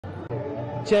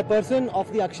Chairperson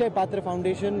of the Akshay Patra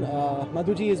Foundation,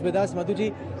 Madhu ji is with us. Madhu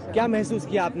ji, क्या महसूस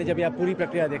किया आपने जब आप पूरी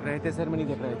प्रक्रिया देख रहे थे, सेरेमनी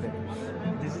देख रहे थे?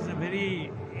 This is a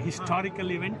very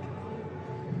historical event,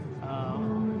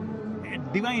 a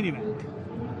divine event,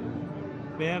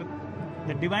 where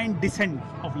the divine descent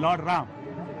of Lord Ram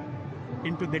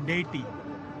into the deity,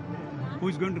 who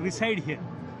is going to reside here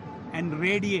and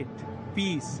radiate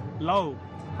peace, love,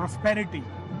 prosperity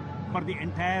for the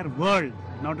entire world,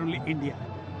 not only India.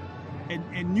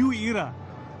 A new era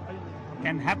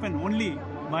can happen only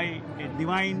by a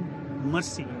divine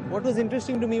mercy. What was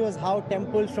interesting to me was how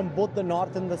temples from both the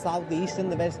north and the south, the east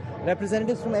and the west,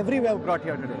 representatives from everywhere were brought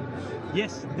here today.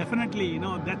 Yes, definitely. You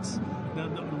know, that's the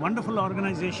wonderful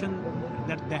organization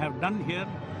that they have done here,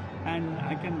 and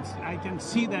I can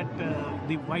see that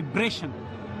the vibration,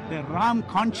 the Ram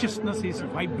consciousness is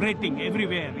vibrating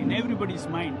everywhere in everybody's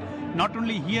mind. Not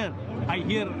only here, I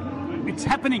hear it's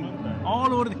happening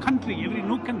all over the country, every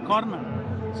nook and corner.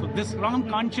 So this Ram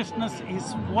consciousness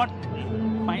is what,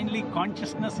 finally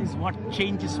consciousness is what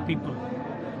changes people,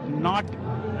 not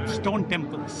stone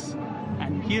temples.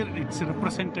 And here it's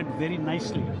represented very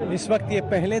nicely. इस वक्त ये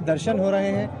पहले दर्शन हो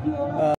रहे हैं